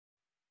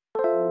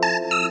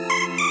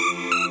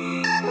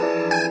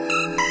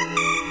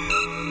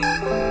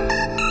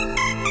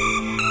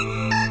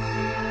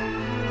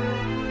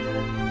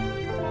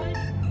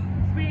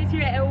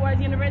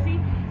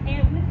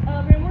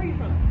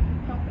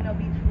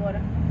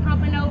Florida.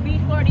 Pompano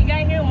Beach, Florida. You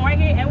got here, right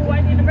here at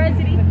EWU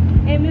University.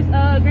 And Miss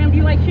Graham, do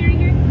you like cheering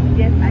here?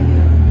 Yes, I do.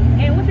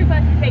 And what's your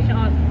classification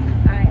also?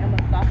 I am a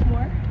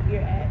sophomore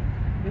here at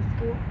this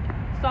school.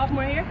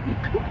 Sophomore here?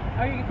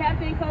 Are you a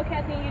captain,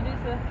 co-captain? You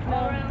just a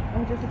all-around?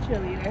 I'm just a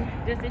cheerleader.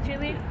 Just a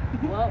cheerleader?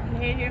 Well,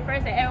 you're here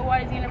first at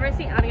EWU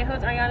University. I'm your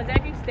host, Ariana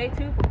Zachary. Stay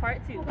tuned for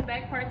part 2. Welcome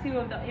back, part 2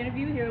 of the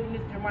interview here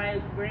with Mr.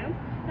 Graham.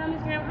 Now,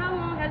 Ms. Graham, how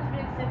long has it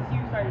been since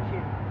you started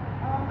cheering?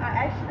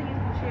 I actually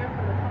used to cheer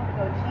for the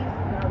Pompano Chiefs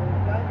when I was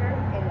younger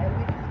in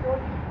elementary school.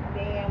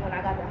 Then when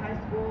I got to high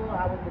school,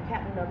 I was the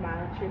captain of my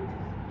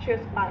cheer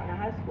squad in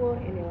high school.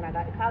 And then when I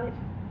got to college,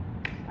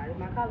 started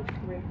my college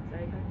career.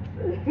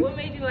 What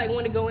made you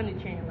want to go into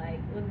cheering?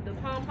 Was it the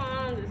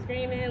pom-poms, the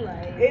screaming?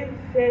 It's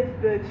just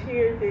the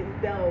cheers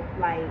itself.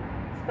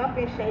 Stump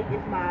and shake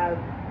is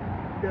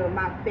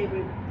my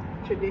favorite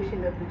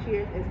tradition of the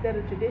cheers. Instead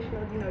of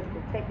traditional,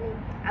 the technique,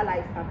 I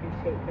like stump and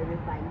shake because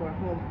it's more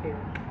home feel.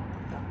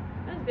 So.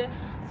 That's good.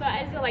 So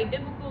is it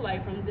difficult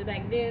from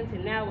back then to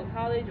now with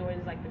college, or is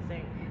it the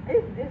same?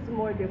 It's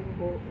more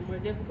difficult. More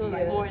difficult,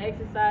 yeah. More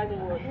exercise,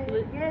 more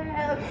flips.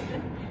 Yeah.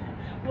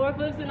 More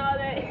flips and all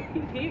that.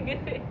 You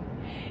good?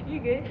 You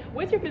good?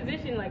 What's your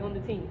position on the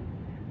team?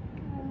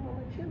 I'm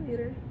a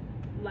cheerleader.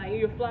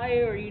 You're a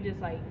flyer, or you just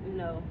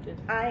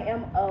just? I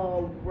am a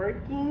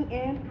working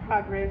in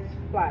progress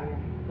flyer.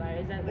 Flyer,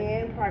 is that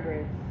in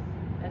progress?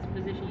 That's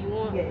the position you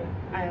want? Yes,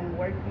 I am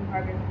working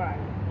progress flyer.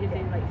 Is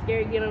it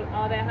scary getting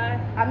all that high?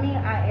 I mean,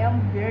 I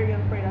am very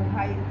afraid of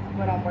heights,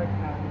 but I'm working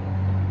on it.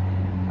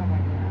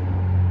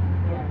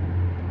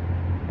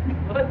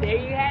 Well, there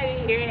you have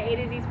it. Here at A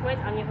to Z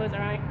Sports, I'm your host,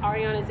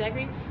 Ariana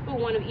Zachary, with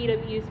one of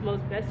EWU's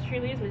most best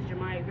cheerleaders,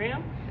 Mr.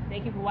 Graham.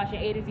 Thank you for watching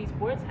A to Z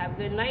Sports. Have a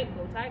good night.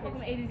 Go Tigers.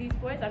 Welcome to A to Z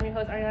Sports. I'm your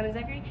host, Ariana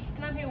Zachary,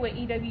 and I'm here with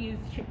EWU's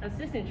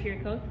assistant cheer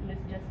coach, Miss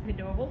Jessica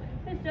Dorval.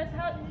 Miss Jessica,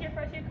 how is your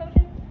first year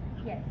coaching?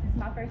 Yes, it's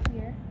my first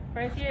year.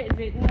 First year? Is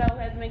it,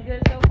 has it been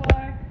good so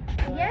far?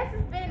 Yes,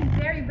 it's been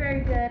very,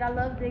 very good. I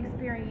love the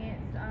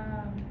experience.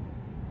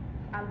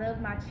 I love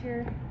my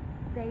cheer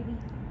babies.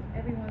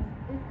 it's good.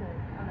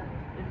 I love it.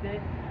 It's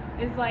good.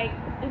 It's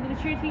is the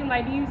cheer team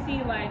do you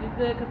see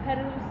the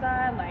competitive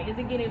side? Is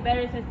it getting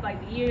better since the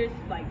years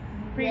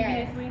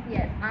previously?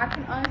 Yes. I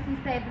can honestly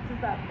say this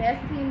is the best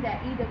team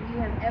that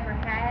EWU has ever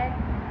had.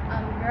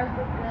 The girls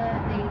look good.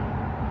 They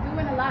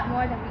doing a lot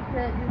more than we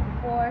could do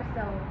before,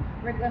 so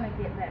we're gonna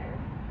get better.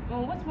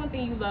 What's one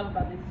thing you love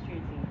about this cheer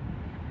team?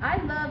 I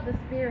love the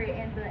spirit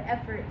and the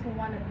effort to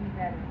want to be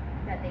better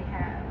that they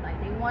have.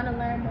 They want to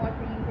learn more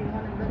things. They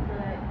want to look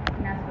good,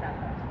 and that's what I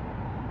love.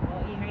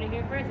 Well, you heard it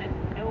here first at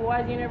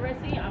EWU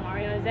University. I'm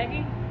Ariana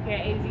Zachary here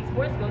at A to Z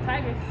Sports. Go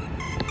Tigers!